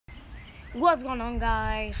What's going on,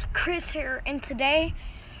 guys? Chris here, and today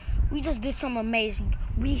we just did something amazing.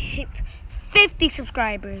 We hit 50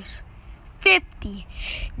 subscribers. 50.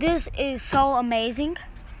 This is so amazing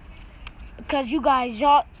because you guys,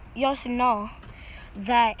 y'all should know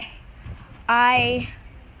that I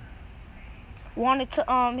wanted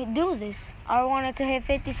to do this. I wanted to hit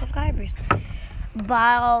 50 subscribers.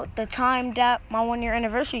 By the time that my 1-year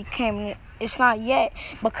anniversary came, it's not yet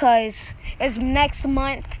because it's next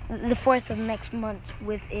month, the 4th of next month,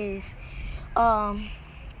 which is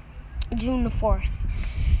June the 4th.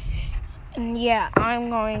 And yeah, I'm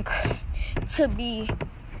going to be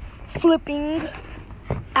flipping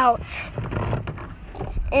out.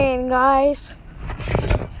 And guys,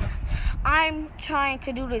 I'm trying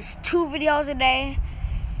to do this 2 videos a day.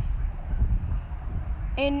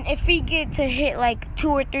 And if we get to hit like 2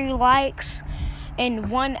 or 3 likes in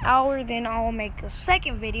 1 hour, then I'll make a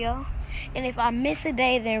second video. And if I miss a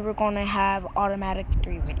day, then we're gonna have automatic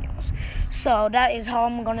 3 videos. So that is how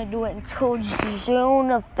I'm gonna do it until June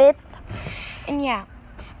the 5th. And yeah,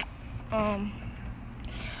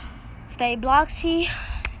 stay Bloxy.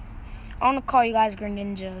 I wanna call you guys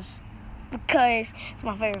Greninjas because it's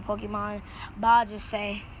my favorite Pokemon. But I'll just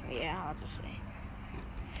say.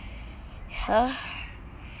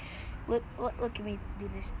 Look at me do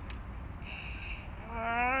this.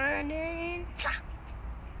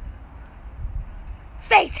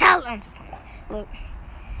 Fatality. Look.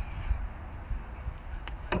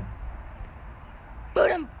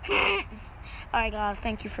 Boom. Alright, guys.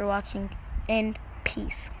 Thank you for watching. And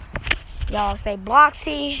peace. Y'all stay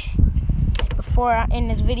Bloxy. Before I end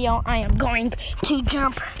this video, I am going to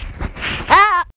jump